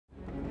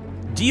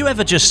Do you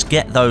ever just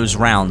get those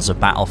rounds of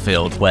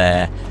Battlefield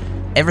where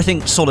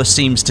everything sort of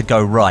seems to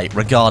go right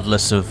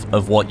regardless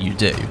of what you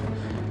do?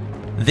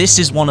 This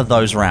is one of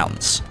those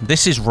rounds.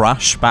 This is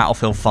Rush,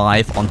 Battlefield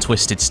 5 on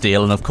Twisted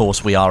Steel, and of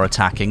course we are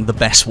attacking, the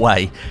best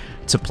way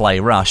to play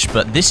Rush,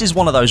 but this is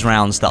one of those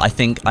rounds that I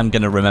think I'm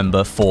going to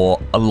remember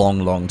for a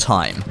long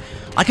time.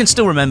 I can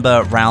still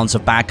remember rounds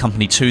of Bad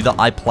Company 2 that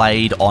I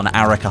played on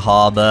Arica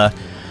Harbour.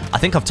 I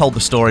think I've told the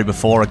story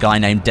before, a guy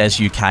named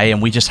Des UK, and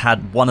we just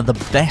had one of the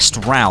best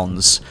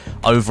rounds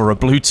over a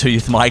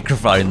Bluetooth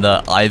microphone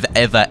that I've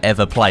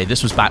ever played.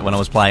 This was back when I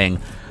was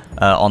playing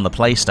on the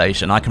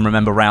PlayStation. I can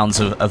remember rounds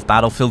of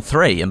Battlefield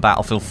 3 and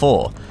Battlefield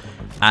 4,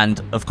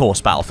 and of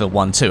course Battlefield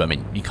 1 too. I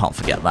mean, you can't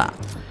forget that.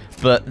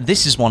 But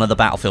this is one of the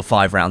Battlefield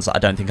 5 rounds that I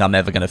don't think I'm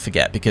ever going to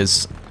forget,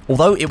 because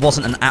although it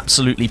wasn't an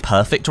absolutely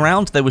perfect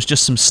round, there was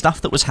just some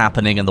stuff that was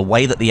happening and the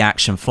way that the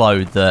action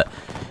flowed that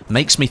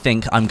makes me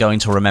think I'm going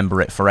to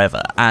remember it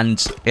forever. And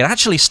it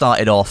actually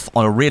started off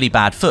on a really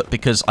bad foot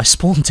because I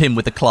spawned in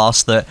with a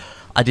class that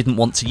I didn't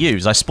want to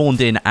use. I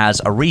spawned in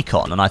as a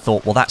recon, and I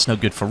thought, well, that's no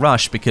good for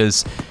Rush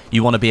because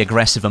you want to be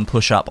aggressive and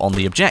push up on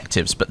the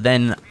objectives. But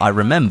then I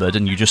remembered,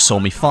 and you just saw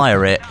me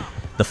fire it,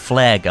 the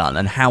flare gun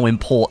and how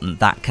important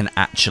that can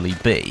actually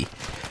be.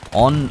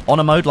 On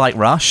a mode like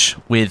Rush,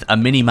 with a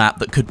mini-map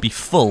that could be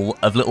full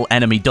of little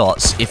enemy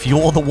dots, if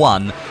you're the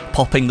one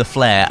popping the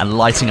flare and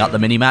lighting up the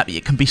mini-map,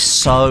 it can be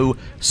so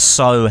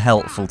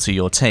helpful to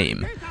your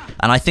team.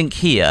 And I think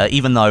here,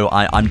 even though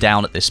I'm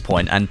down at this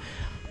point, and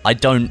I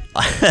don't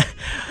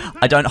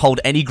I don't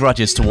hold any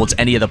grudges towards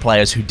any of the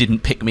players who didn't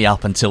pick me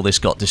up until this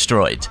got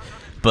destroyed,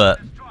 but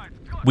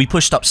we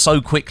pushed up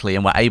so quickly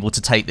and were able to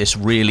take this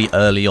really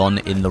early on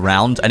in the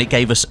round, and it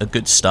gave us a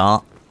good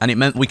start, and it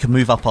meant we could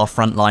move up our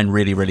front line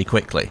really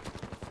quickly.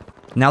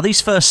 Now, these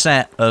first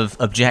set of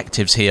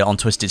objectives here on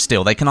Twisted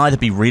Steel, they can either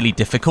be really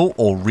difficult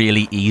or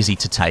really easy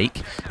to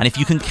take, and if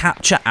you can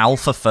capture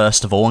Alpha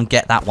first of all and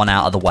get that one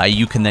out of the way,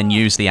 you can then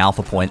use the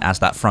Alpha point as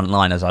that front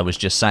line, as I was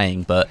just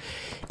saying, but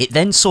it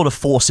then sort of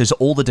forces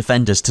all the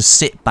defenders to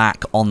sit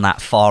back on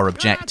that far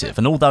objective,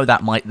 and although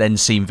that might then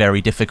seem very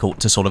difficult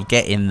to sort of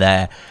get in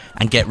there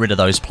and get rid of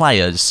those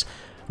players,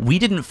 we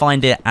didn't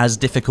find it as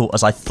difficult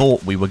as I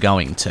thought we were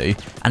going to,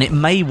 and it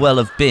may well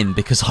have been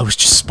because I was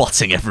just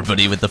spotting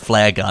everybody with the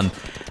flare gun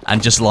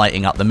and just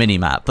lighting up the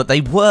minimap. But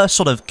they were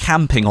sort of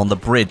camping on the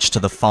bridge to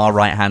the far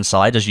right-hand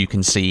side, as you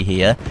can see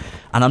here,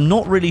 and I'm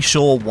not really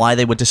sure why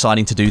they were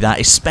deciding to do that,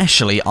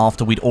 especially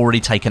after we'd already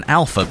taken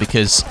Alpha,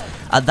 because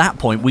at that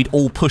point we'd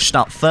all pushed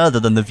up further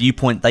than the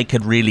viewpoint they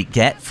could really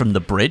get from the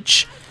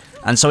bridge.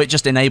 And so it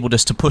just enabled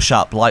us to push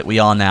up like we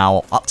are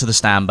now, up to the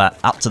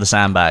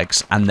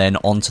sandbags, and then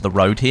onto the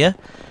road here.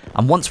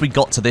 And once we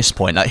got to this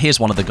point, here's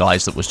one of the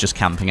guys that was just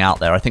camping out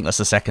there. I think that's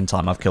the second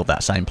time I've killed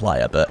that same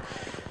player, but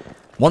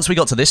once we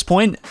got to this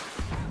point,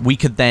 we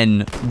could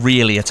then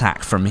really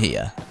attack from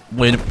here.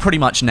 We're pretty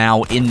much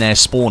now in their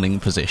spawning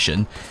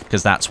position,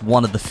 because that's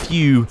one of the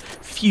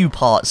few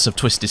parts of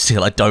Twisted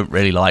Steel I don't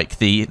really like.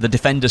 The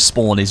defender's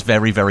spawn is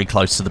very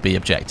close to the B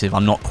objective.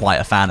 I'm not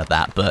quite a fan of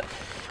that, but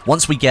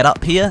once we get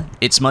up here,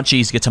 it's much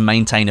easier to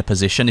maintain a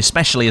position,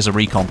 especially as a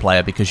recon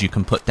player, because you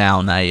can put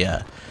down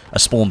a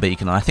spawn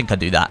beacon, and I think I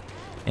do that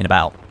in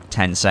about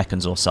 10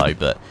 seconds or so.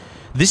 But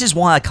this is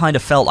why I kind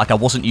of felt like I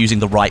wasn't using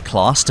the right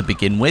class to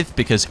begin with,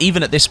 because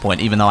even at this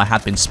point, even though I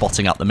had been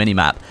spotting up the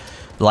minimap,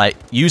 like,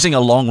 using a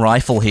long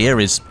rifle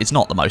here it's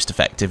not the most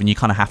effective, and you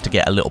kind of have to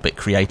get a little bit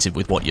creative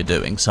with what you're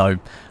doing, so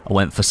I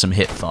went for some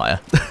hip fire,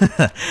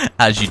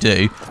 as you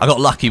do. I got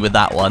lucky with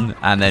that one,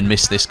 and then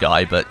missed this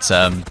guy, but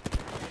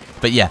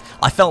yeah,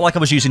 I felt like I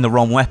was using the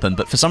wrong weapon,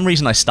 but for some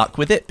reason I stuck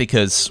with it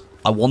because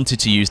I wanted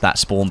to use that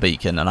spawn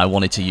beacon and I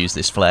wanted to use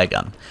this flare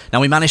gun.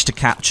 Now, we managed to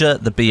capture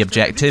the B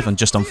objective, and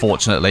just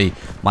unfortunately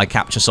my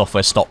capture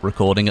software stopped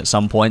recording at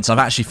some point, so I've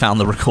actually found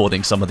the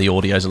recording, some of the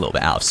audio is a little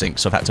bit out of sync,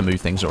 so I've had to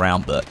move things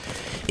around. But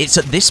it's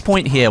at this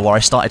point here where I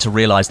started to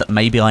realise that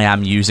maybe I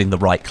am using the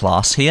right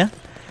class here,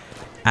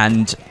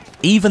 and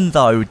even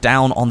though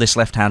down on this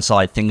left hand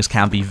side things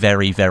can be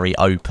very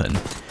open,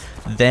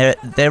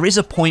 there is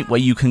a point where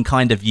you can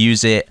kind of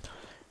use it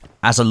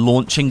as a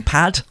launching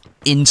pad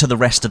into the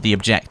rest of the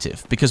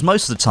objective, because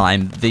most of the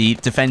time the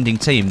defending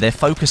team, they're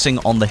focusing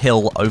on the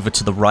hill over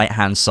to the right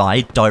hand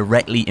side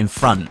directly in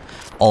front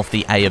of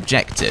the A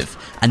objective,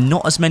 and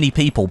not as many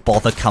people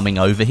bother coming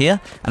over here.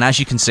 And as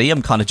you can see,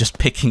 I'm kind of just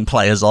picking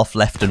players off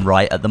left and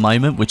right at the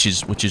moment, which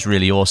is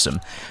really awesome.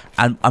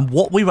 And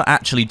what we were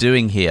actually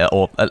doing here,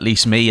 or at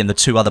least me and the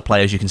two other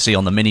players you can see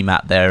on the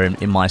minimap there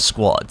in my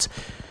squad,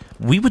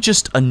 we were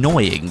just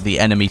annoying the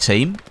enemy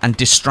team and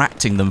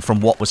distracting them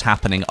from what was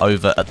happening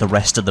over at the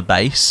rest of the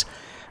base.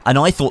 And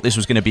I thought this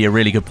was going to be a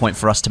really good point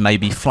for us to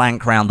maybe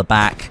flank round the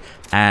back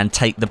and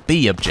take the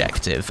B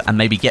objective and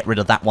maybe get rid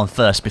of that one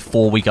first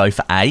before we go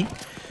for A.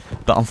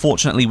 But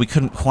unfortunately, we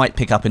couldn't quite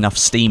pick up enough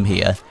steam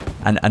here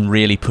and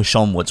really push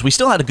onwards. We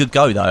still had a good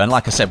go, though, and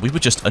like I said, we were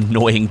just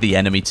annoying the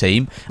enemy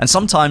team. And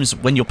sometimes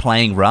when you're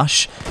playing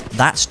Rush,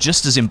 that's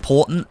just as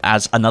important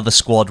as another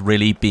squad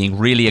really being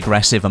really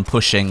aggressive and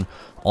pushing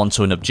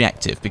onto an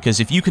objective, because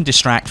if you can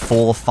distract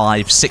 4,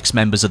 5, 6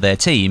 members of their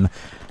team,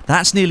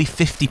 that's nearly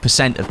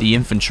 50% of the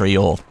infantry,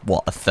 or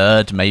what, a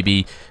third,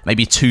 maybe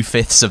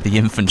 2/5 of the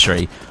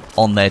infantry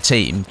on their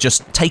team,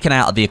 just taken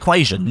out of the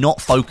equation, not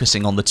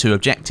focusing on the 2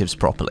 objectives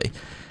properly.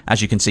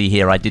 As you can see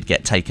here, I did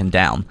get taken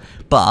down,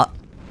 but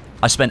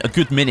I spent a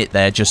good minute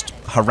there just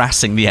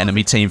harassing the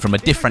enemy team from a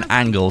different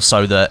angle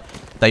so that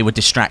they were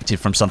distracted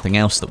from something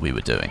else that we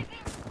were doing.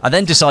 I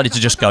then decided to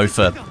just go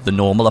for the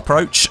normal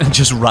approach and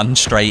just run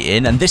straight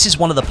in, and this is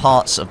one of the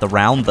parts of the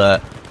round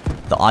that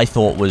I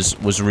thought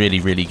was really,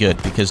 really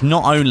good, because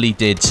not only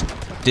did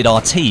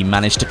our team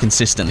manage to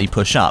consistently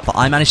push up, but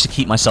I managed to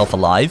keep myself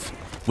alive,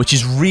 which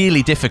is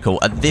really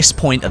difficult at this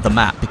point of the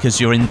map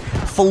because you're in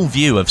full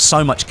view of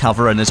so much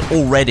cover and there's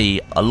already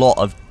a lot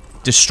of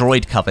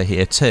destroyed cover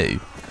here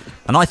too.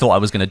 And I thought I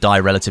was going to die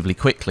relatively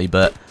quickly,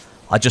 but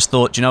I just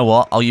thought, you know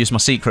what, I'll use my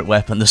secret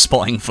weapon, the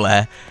spotting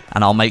flare,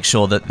 and I'll make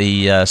sure that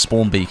the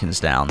spawn beacon's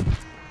down.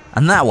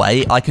 And that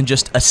way, I can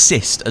just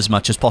assist as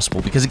much as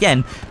possible, because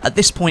again, at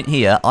this point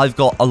here, I've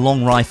got a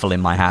long rifle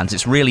in my hands.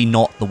 It's really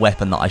not the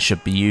weapon that I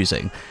should be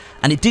using.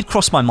 And it did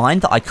cross my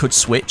mind that I could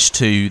switch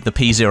to the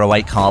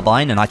P08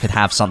 carbine, and I could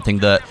have something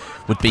that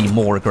would be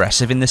more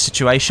aggressive in this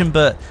situation,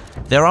 but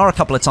there are a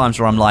couple of times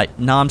where I'm like,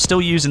 no, I'm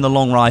still using the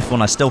long rifle,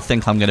 and I still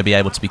think I'm going to be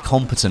able to be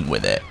competent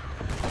with it.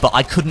 But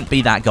I couldn't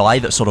be that guy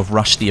that sort of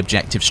rushed the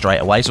objective straight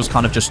away, so I was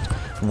kind of just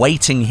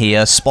waiting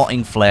here,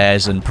 spotting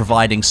flares and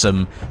providing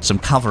some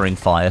covering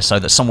fire so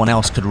that someone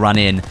else could run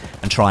in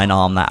and try and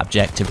arm that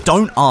objective.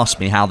 Don't ask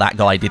me how that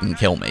guy didn't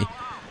kill me.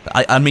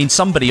 I mean,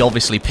 somebody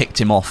obviously picked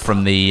him off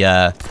from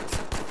the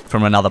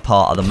from another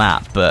part of the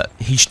map, but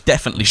he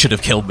definitely should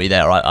have killed me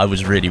there. I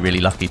was really, really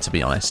lucky, to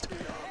be honest.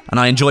 And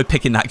I enjoyed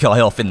picking that guy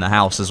off in the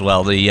house as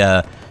well,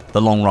 the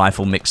long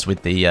rifle mixed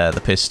with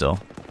the pistol.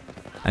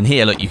 And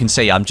here, look, you can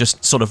see I'm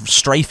just sort of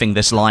strafing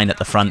this line at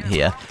the front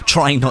here,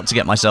 trying not to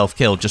get myself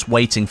killed, just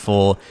waiting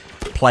for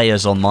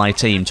players on my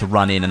team to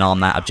run in and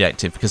arm that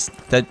objective, because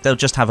they'll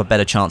just have a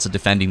better chance of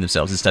defending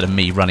themselves instead of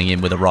me running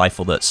in with a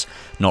rifle that's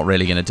not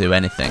really going to do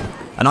anything.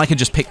 And I can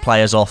just pick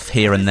players off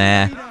here and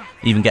there,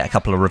 even get a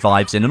couple of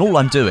revives in, and all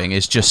I'm doing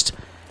is just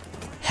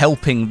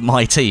helping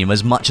my team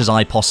as much as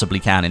I possibly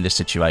can in this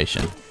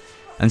situation.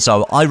 And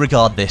so I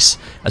regard this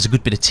as a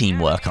good bit of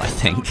teamwork, I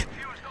think.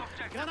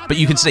 But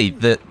you can see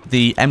that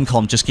the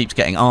MCOM just keeps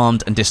getting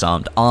armed and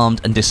disarmed,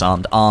 armed and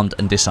disarmed, armed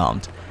and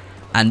disarmed.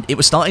 And it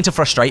was starting to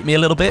frustrate me a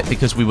little bit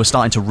because we were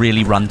starting to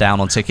really run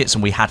down on tickets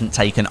and we hadn't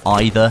taken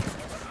either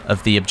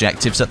of the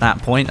objectives at that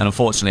point. And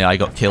unfortunately, I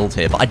got killed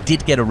here. But I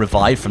did get a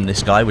revive from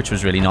this guy, which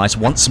was really nice.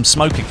 Once some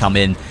smoke had come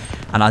in,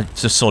 and I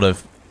just sort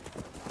of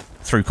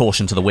threw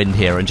caution to the wind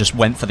here and just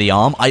went for the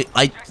arm.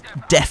 I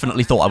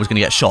definitely thought I was going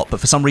to get shot, but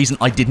for some reason,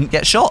 I didn't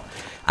get shot.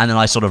 And then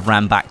I sort of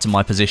ran back to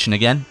my position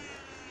again.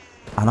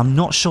 And I'm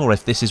not sure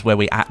if this is where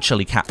we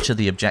actually capture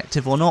the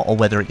objective or not, or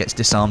whether it gets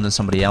disarmed and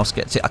somebody else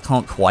gets it. I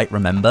can't quite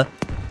remember.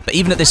 But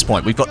even at this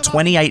point, we've got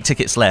 28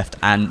 tickets left,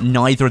 and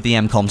neither of the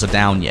MCOMs are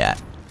down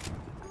yet.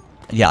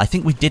 Yeah, I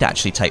think we did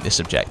actually take this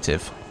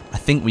objective. I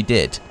think we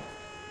did.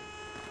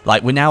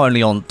 Like, we're now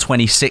only on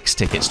 26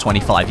 tickets,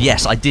 25.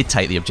 Yes, I did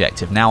take the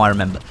objective. Now I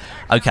remember.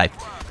 Okay,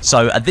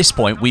 so at this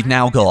point, we've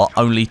now got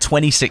only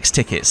 26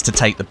 tickets to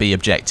take the B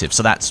objective.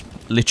 So that's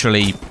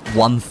literally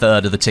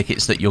 1/3 of the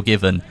tickets that you're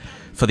given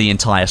for the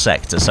entire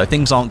sector, so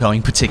things aren't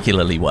going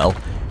particularly well.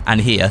 And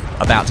here,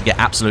 about to get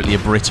absolutely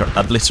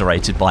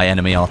obliterated by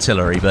enemy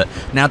artillery, but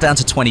now down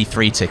to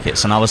 23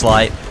 tickets, and I was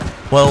like,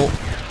 well,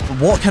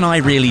 what can I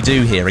really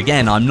do here?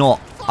 Again, I'm not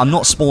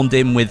spawned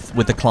in with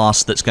the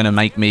class that's going to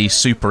make me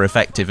super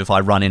effective if I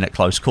run in at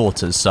close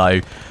quarters,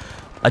 so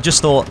I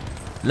just thought,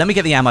 let me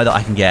get the ammo that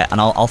I can get, and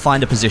I'll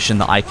find a position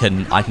that I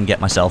can get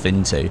myself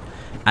into.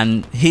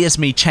 And here's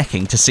me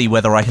checking to see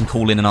whether I can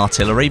call in an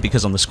artillery,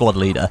 because I'm the squad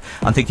leader.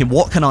 I'm thinking,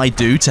 what can I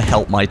do to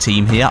help my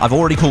team here? I've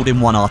already called in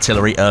one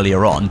artillery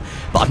earlier on,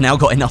 but I've now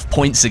got enough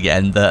points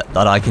again that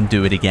I can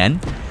do it again.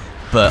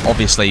 But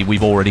obviously,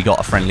 we've already got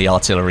a friendly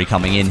artillery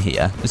coming in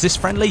here. Is this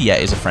friendly? Yeah,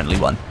 it is a friendly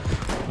one.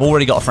 We've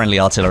already got a friendly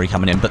artillery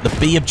coming in, but the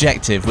B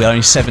objective, with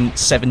only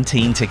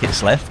 17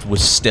 tickets left,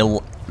 was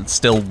still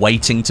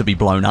waiting to be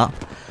blown up.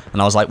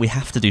 And I was like, we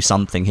have to do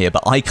something here,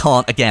 but I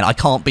can't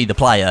be the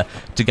player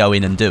to go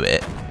in and do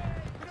it.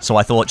 So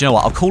I thought, you know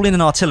what, I'll call in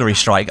an artillery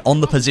strike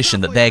on the position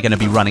that they're going to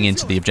be running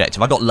into the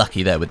objective. I got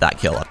lucky there with that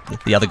kill.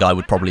 The other guy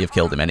would probably have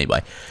killed him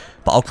anyway.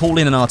 But I'll call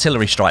in an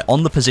artillery strike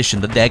on the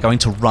position that they're going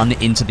to run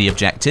into the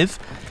objective.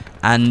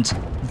 And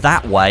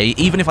that way,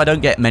 even if I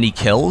don't get many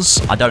kills,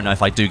 I don't know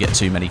if I do get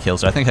too many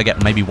kills. I think I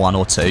get maybe 1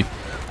 or 2.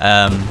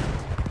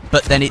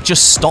 But then it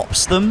just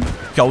stops them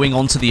going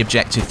onto the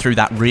objective through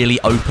that really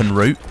open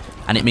route.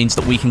 And it means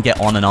that we can get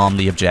on and arm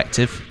the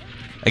objective.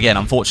 Again,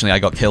 unfortunately, I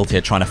got killed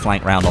here trying to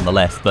flank round on the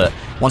left, but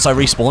once I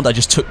respawned, I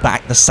just took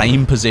back the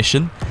same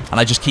position, and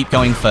I just keep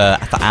going for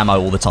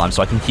ammo all the time,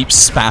 so I can keep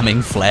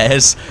spamming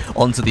flares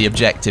onto the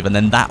objective, and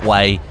then that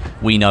way,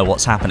 we know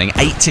what's happening.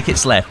 8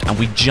 tickets left, and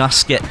we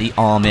just get the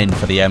arm in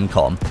for the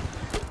MCOM.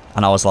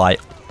 And I was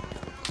like,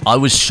 I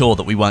was sure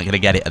that we weren't going to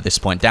get it at this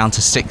point. Down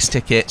to 6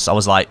 tickets. I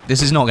was like,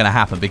 this is not going to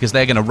happen because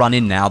they're going to run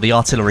in now. The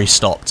artillery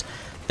stopped.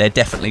 They're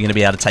definitely going to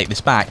be able to take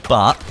this back.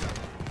 But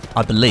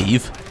I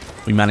believe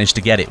we managed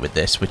to get it with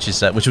this, which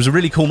was a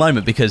really cool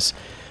moment because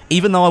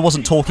even though I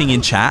wasn't talking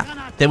in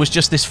chat, there was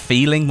just this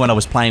feeling when I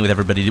was playing with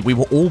everybody that we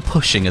were all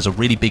pushing as a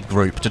really big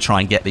group to try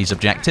and get these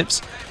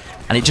objectives.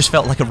 And it just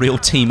felt like a real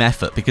team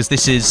effort because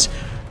this is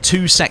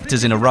 2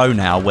 sectors in a row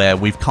now where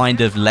we've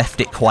kind of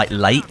left it quite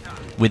late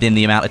within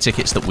the amount of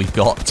tickets that we've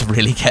got to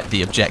really get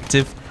the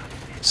objective.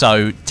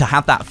 So to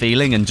have that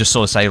feeling and just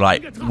sort of say,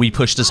 right, we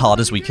pushed as hard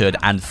as we could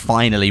and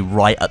finally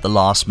right at the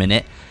last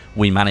minute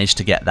we managed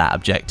to get that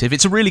objective.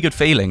 It's a really good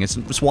feeling.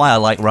 It's why I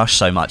like Rush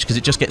so much, because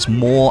it just gets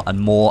more and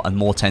more and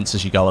more tense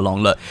as you go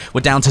along. Look,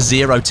 we're down to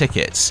 0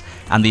 tickets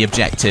and the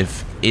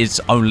objective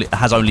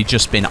has only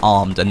just been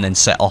armed and then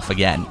set off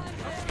again.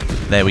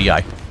 There we go.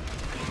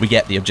 We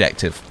get the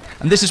objective.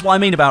 And this is what I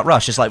mean about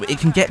Rush. It's like it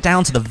can get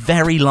down to the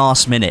very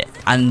last minute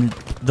and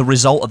the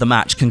result of the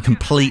match can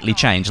completely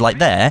change. Like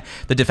there,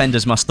 the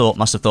defenders must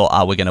have thought,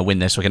 oh, we're going to win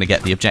this, we're going to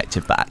get the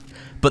objective back.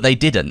 But they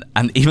didn't.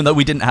 And even though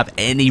we didn't have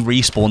any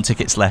respawn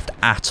tickets left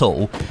at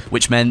all,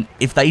 which meant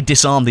if they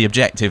disarmed the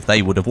objective,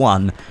 they would have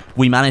won,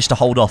 we managed to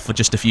hold off for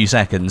just a few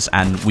seconds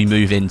and we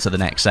move into the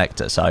next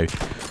sector. So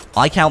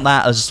I count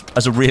that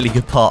as a really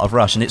good part of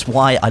Rush, and it's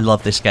why I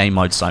love this game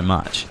mode so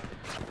much.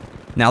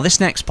 Now this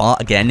next part,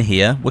 again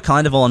here, we're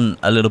kind of on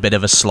a little bit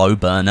of a slow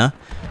burner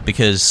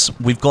because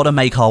we've got to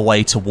make our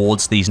way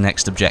towards these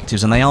next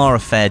objectives and they are a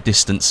fair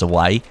distance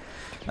away.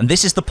 And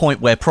this is the point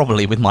where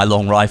probably with my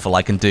long rifle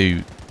I can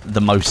do the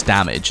most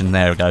damage, and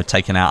there we go,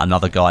 taking out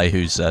another guy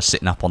who's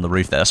sitting up on the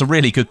roof there. That's a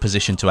really good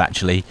position to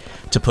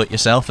put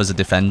yourself as a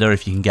defender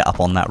if you can get up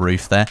on that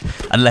roof there.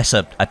 Unless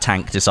a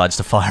tank decides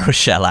to fire a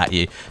shell at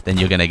you, then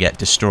you're going to get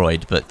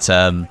destroyed. But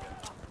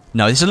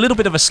no, it's a little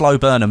bit of a slow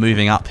burner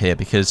moving up here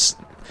because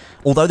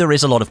although there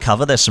is a lot of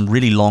cover, there's some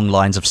really long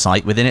lines of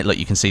sight within it. Look,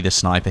 you can see this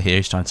sniper here.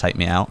 He's trying to take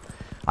me out.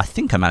 I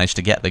think I managed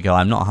to get the guy.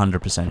 I'm not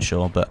 100%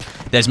 sure, but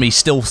there's me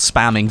still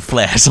spamming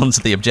flares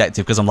onto the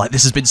objective because I'm like,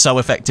 this has been so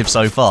effective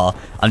so far.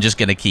 I'm just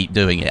going to keep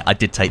doing it. I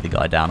did take the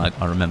guy down.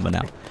 I remember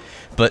now.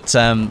 But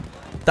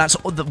that's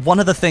one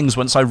of the things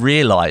once I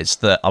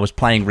realised that I was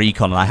playing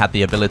Recon and I had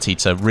the ability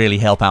to really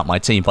help out my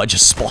team by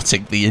just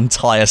spotting the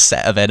entire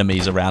set of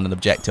enemies around an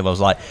objective. I was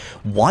like,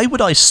 why would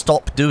I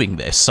stop doing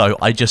this? So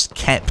I just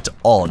kept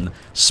on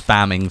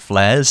spamming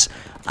flares.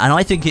 And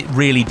I think it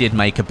really did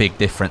make a big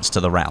difference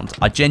to the round.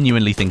 I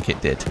genuinely think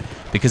it did.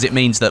 Because it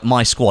means that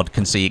my squad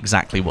can see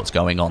exactly what's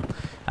going on.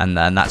 And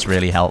that's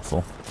really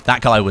helpful. That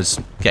guy was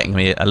getting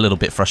me a little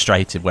bit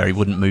frustrated where he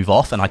wouldn't move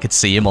off and I could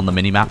see him on the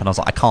minimap and I was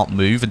like, I can't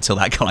move until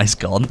that guy's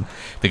gone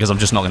because I'm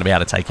just not going to be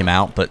able to take him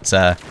out. But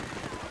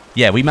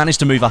yeah, we managed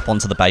to move up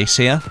onto the base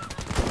here.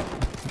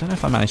 I don't know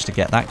if I managed to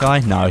get that guy.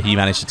 No, he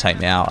managed to take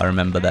me out, I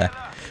remember there.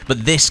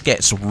 But this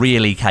gets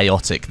really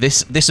chaotic.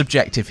 This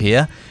objective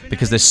here,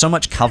 because there's so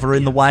much cover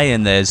in the way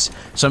and there's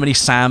so many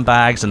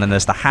sandbags and then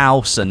there's the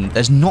house and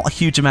there's not a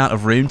huge amount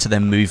of room to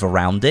then move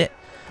around it.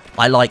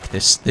 I like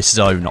this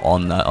zone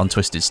on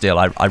Twisted Steel.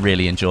 I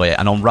really enjoy it,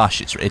 and on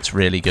Rush it's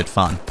really good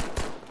fun.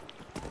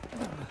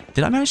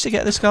 Did I manage to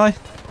get this guy?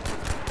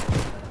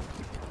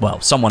 Well,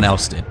 someone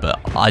else did, but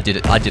I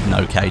did an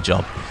okay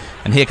job.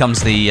 And here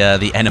comes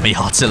the enemy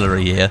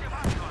artillery here.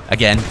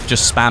 Again,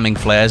 just spamming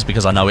flares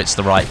because I know it's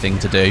the right thing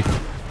to do.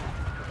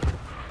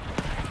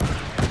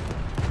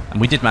 And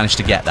we did manage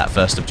to get that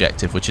first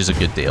objective, which is a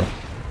good deal.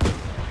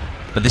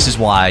 But this is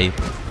why,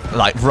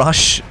 like,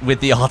 Rush with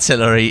the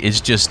artillery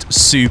is just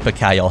super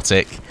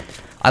chaotic.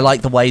 I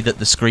like the way that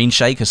the screen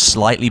shake has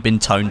slightly been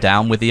toned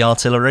down with the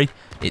artillery.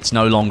 It's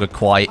no longer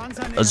quite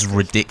as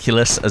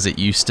ridiculous as it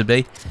used to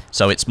be,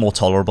 so it's more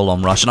tolerable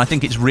on Rush. And I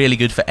think it's really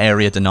good for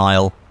area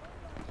denial.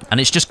 And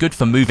it's just good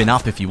for moving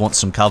up if you want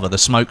some cover. The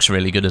smoke's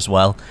really good as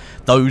well.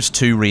 Those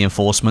 2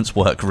 reinforcements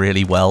work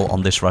really well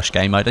on this Rush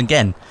game mode.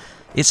 Again,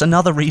 it's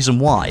another reason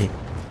why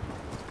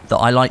that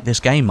I like this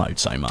game mode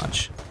so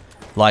much.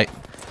 Like,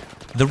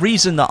 the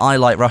reason that I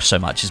like Rush so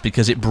much is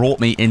because it brought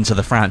me into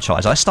the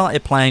franchise. I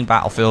started playing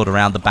Battlefield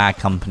around the Bad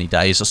Company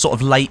days, a sort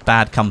of late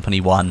Bad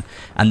Company 1,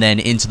 and then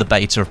into the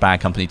beta of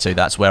Bad Company 2.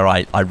 That's where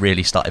I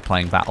really started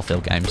playing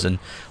Battlefield games. And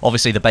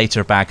obviously the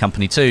beta of Bad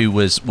Company 2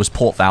 was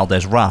Port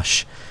Valdez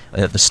Rush.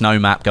 The snow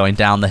map going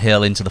down the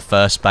hill into the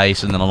first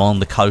base and then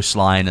along the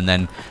coastline and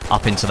then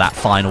up into that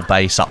final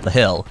base up the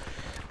hill.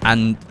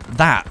 And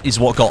that is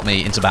what got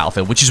me into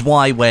Battlefield, which is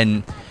why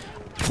when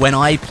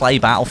I play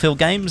Battlefield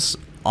games,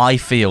 I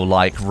feel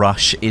like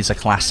Rush is a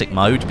classic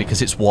mode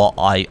because it's what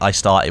I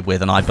started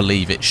with and I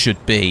believe it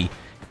should be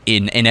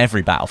in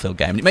every Battlefield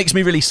game. And it makes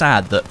me really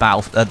sad that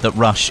that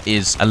Rush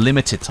is a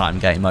limited time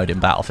game mode in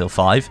Battlefield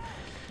 5.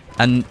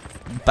 And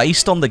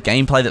based on the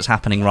gameplay that's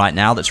happening right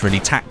now, that's really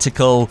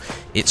tactical,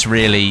 it's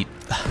really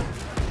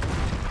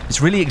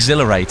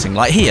exhilarating.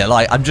 Like here,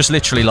 like I'm just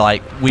literally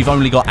like, we've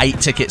only got 8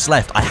 tickets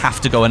left. I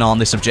have to go and arm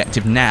this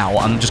objective now.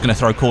 I'm just going to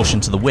throw caution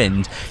to the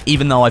wind,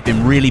 even though I've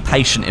been really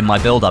patient in my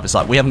build-up. It's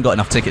like, we haven't got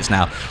enough tickets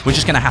now. We're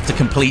just going to have to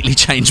completely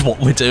change what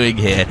we're doing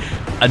here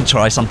and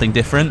try something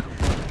different.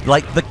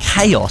 Like, the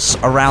chaos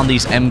around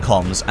these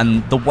MCOMs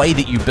and the way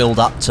that you build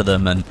up to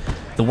them and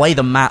the way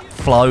the map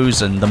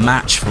flows and the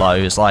match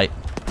flows, like,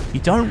 you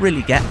don't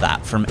really get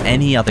that from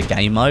any other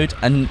game mode.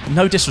 And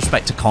no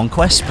disrespect to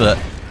Conquest, but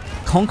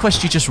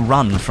Conquest, you just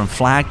run from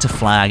flag to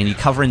flag and you're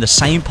covering the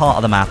same part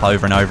of the map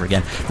over and over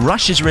again.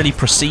 Rush is really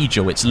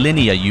procedural, it's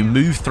linear, you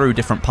move through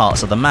different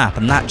parts of the map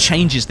and that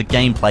changes the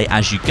gameplay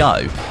as you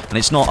go. And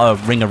it's not a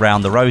ring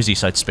around the rosy,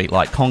 so to speak,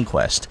 like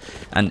Conquest.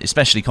 And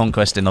especially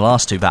Conquest in the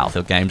last two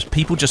Battlefield games,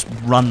 people just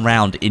run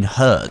round in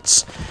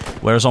herds.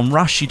 Whereas on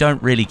Rush, you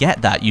don't really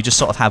get that. You just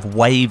sort of have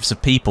waves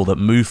of people that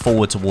move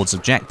forward towards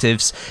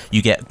objectives.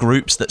 You get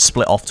groups that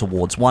split off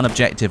towards one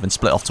objective and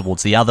split off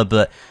towards the other,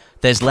 but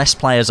there's less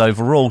players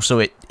overall, so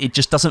it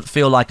just doesn't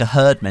feel like a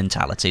herd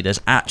mentality.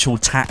 There's actual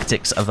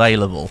tactics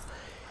available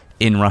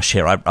in Rush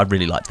here. I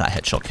really liked that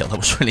headshot kill. That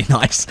was really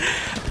nice.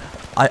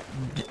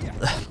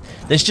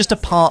 There's just a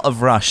part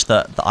of Rush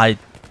that I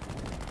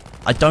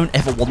don't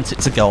ever want it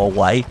to go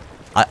away.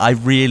 I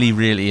really,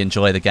 really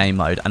enjoy the game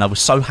mode, and I was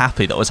so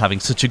happy that I was having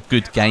such a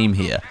good game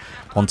here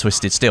on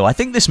Twisted Steel. I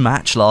think this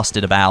match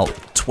lasted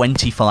about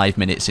 25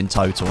 minutes in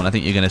total, and I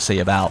think you're going to see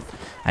about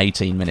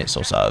 18 minutes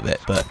or so of it,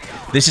 but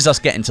this is us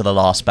getting to the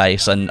last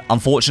base, and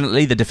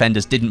unfortunately the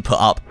defenders didn't put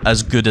up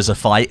as good as a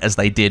fight as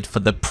they did for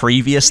the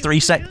previous 3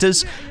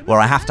 sectors, where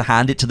I have to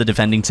hand it to the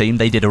defending team.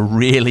 They did a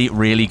really,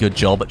 really good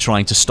job at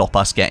trying to stop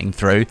us getting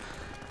through.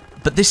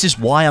 But this is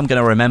why I'm going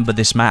to remember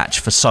this match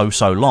for so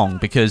long,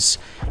 because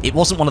it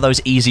wasn't one of those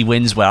easy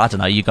wins where, I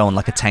don't know, you go on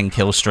like a 10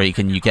 kill streak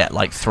and you get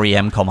like 3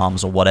 MCOM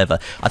arms or whatever.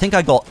 I think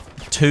I got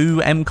 2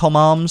 MCOM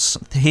arms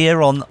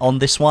here on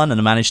this one, and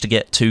I managed to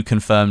get 2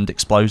 confirmed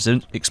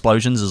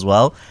explosions as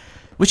well,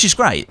 which is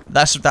great.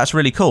 That's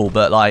really cool,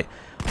 but like,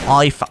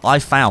 I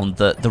found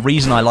that the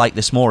reason I like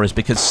this more is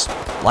because,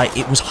 like,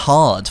 it was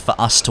hard for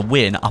us to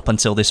win up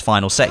until this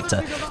final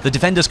sector. The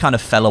defenders kind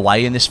of fell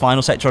away in this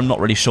final sector. I'm not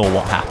really sure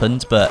what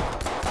happened, but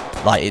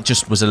like, it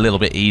just was a little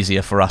bit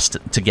easier for us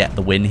to get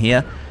the win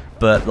here.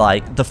 But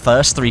like, the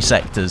first 3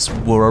 sectors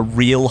were a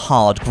real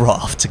hard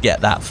graft to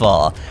get that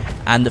far,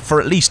 and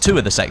for at least 2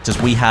 of the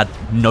sectors we had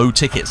no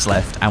tickets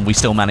left and we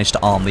still managed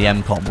to arm the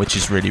MCOM, which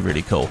is really,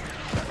 really cool.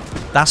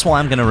 That's why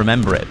I'm going to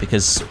remember it,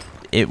 because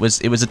it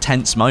was a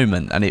tense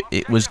moment, and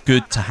it was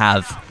good to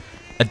have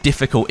a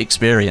difficult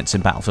experience in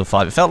Battlefield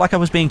 5. It felt like I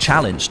was being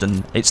challenged,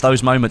 and it's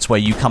those moments where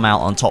you come out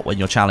on top when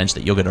you're challenged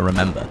that you're going to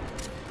remember.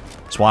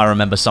 That's why I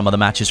remember some of the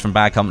matches from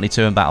Bad Company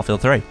 2 and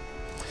Battlefield 3.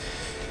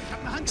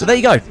 So there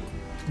you go.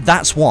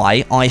 That's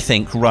why I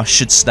think Rush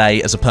should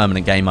stay as a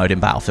permanent game mode in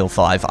Battlefield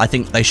 5. I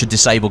think they should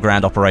disable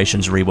Ground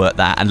Operations, rework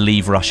that, and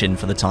leave Rush in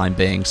for the time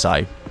being.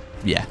 So,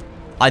 yeah,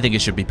 I think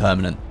it should be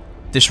permanent.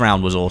 This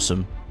round was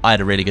awesome. I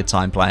had a really good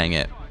time playing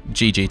it.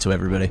 GG to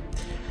everybody.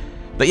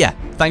 But yeah,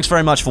 thanks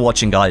very much for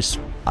watching, guys.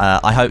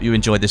 I hope you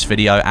enjoyed this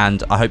video,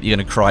 and I hope you're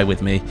going to cry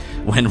with me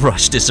when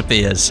Rush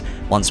disappears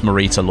once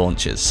Marita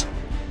launches.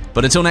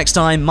 But until next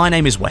time, my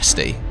name is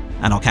Westie,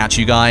 and I'll catch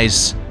you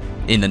guys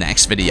in the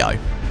next video.